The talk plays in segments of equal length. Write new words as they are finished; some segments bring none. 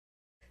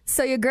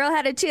So your girl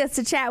had a chance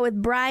to chat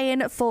with Brian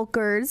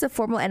Folkerts, a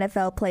former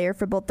NFL player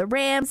for both the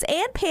Rams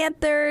and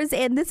Panthers,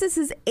 and this is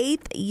his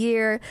 8th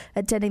year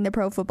attending the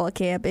pro football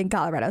camp in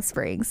Colorado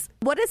Springs.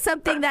 What is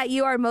something that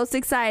you are most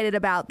excited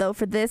about, though,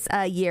 for this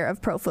year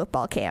of pro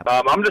football camp?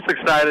 I'm just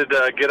excited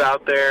to get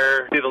out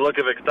there, see the look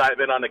of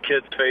excitement on the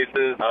kids'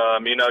 faces,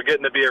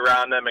 getting to be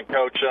around them and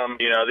coach them.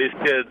 These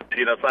kids,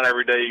 it's not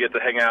every day you get to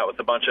hang out with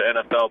a bunch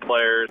of NFL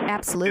players.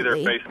 Absolutely.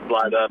 See their faces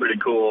light up. Pretty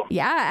cool.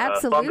 Yeah,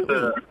 absolutely.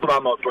 That's what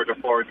I'm most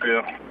looking forward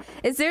to.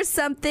 Is there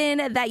something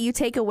that you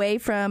take away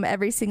from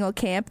every single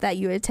camp that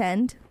you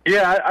attend?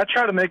 Yeah, I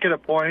try to make it a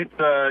point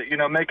to,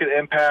 make an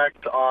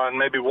impact on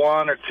maybe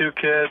one or two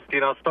kids,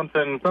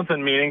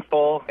 something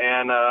meaningful.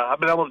 And I've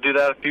been able to do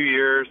that a few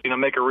years,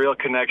 make a real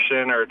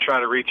connection or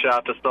try to reach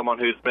out to someone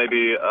who's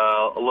maybe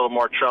a little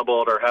more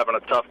troubled or having a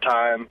tough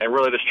time and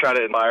really just try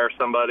to inspire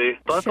somebody.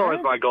 So that's always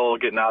my goal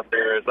getting out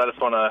there is I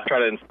just want to try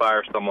to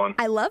inspire someone.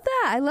 I love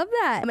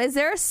that. Is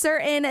there a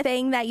certain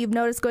thing that you've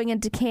noticed going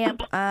into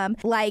camp,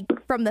 like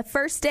from the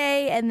first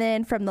day and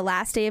then from the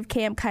last day of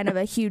camp, kind of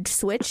a huge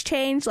switch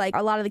change? Like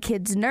a lot of the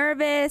kids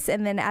nervous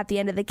and then at the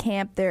end of the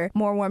camp they're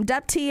more warmed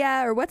up to you,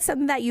 or what's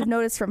something that you've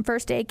noticed from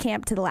first day of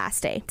camp to the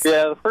last day?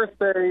 Yeah, the first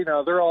day,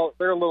 they're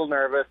a little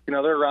nervous.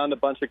 They're around a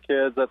bunch of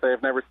kids that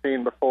they've never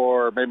seen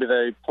before. Maybe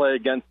they play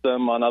against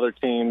them on other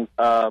teams.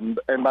 And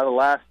by the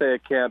last day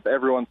of camp,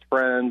 everyone's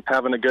friends,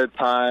 having a good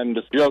time,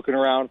 just joking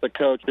around with the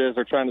coaches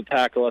or trying to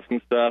tackle us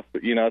and stuff.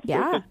 But,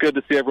 it's good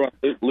to see everyone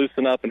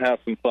loosen up and have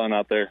some fun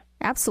out there.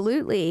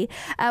 Absolutely.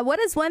 What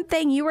is one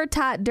thing you were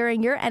taught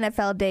during your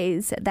NFL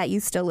days that you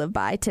still live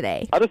by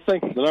today? I just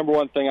think the number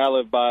one thing I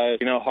live by is,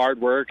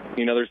 hard work.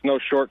 There's no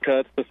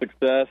shortcuts to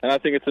success. And I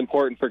think it's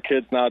important for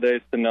kids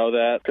nowadays to know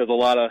that because a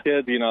lot of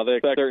kids, they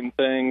expect certain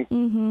things.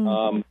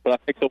 Mm-hmm. But I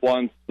think the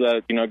ones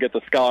that, get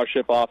the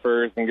scholarship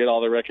offers and get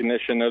all the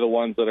recognition, they're the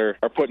ones that are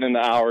putting in the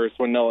hours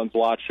when no one's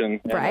watching.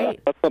 And, right.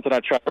 That's something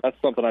I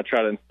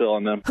try to instill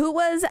in them. Who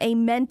was a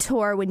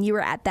mentor when you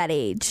were at that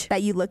age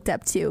that you looked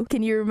up to?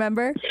 Can you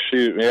remember?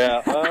 Shoot,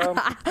 yeah.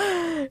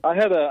 I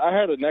had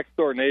a next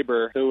door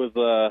neighbor who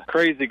was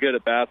crazy good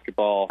at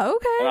basketball.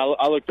 Okay. And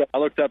I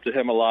looked up to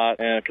him a lot,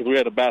 and because we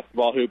had a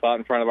basketball hoop out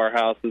in front of our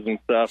houses and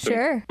stuff.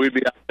 Sure. And we'd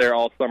be out there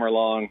all summer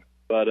long.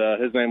 But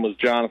his name was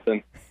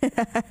Jonathan.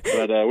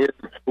 But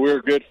we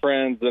were good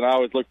friends, and I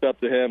always looked up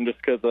to him just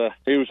because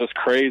he was just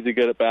crazy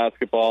good at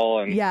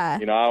basketball, and yeah.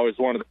 I always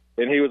wanted.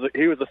 And he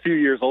was a few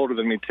years older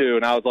than me too,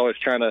 and I was always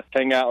trying to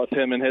hang out with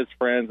him and his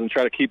friends and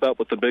try to keep up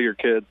with the bigger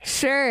kids.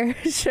 Sure.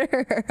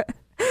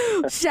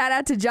 Shout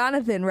out to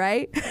Jonathan,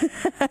 right?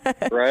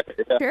 Right.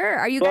 Yeah. Sure.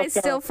 Are you guys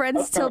still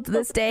friends till to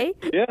this day?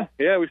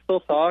 Yeah. We still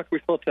talk. We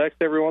still text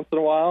every once in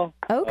a while.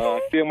 Okay.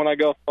 See him when I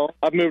go home.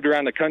 I've moved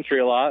around the country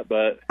a lot,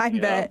 but I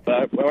bet.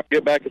 But when I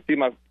get back to see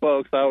my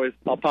folks,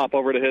 I'll pop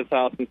over to his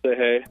house and say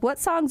hey. What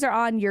songs are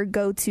on your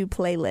go-to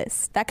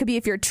playlist? That could be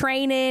if you're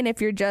training,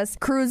 if you're just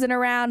cruising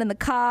around in the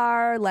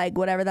car, like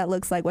whatever that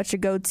looks like. What's your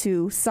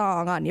go-to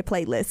song on your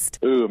playlist?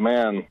 Ooh,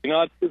 man.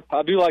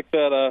 I do like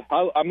that.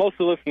 I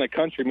mostly listen to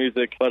country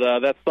music. But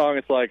that song,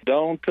 it's like,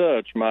 don't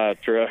touch my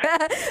truck.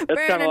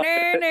 It's kind of like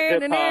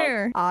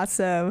hip-hop.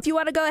 Awesome. Do you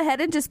want to go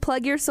ahead and just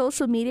plug your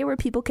social media where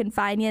people can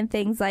find you and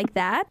things like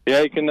that?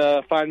 Yeah, you can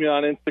find me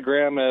on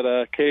Instagram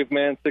at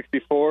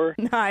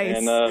Caveman64.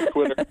 Nice. And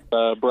Twitter,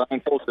 Brian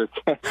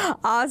Folkerts.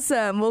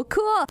 Awesome. Well,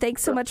 cool.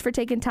 Thanks so much for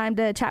taking time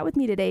to chat with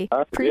me today.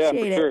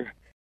 Appreciate it. Sure.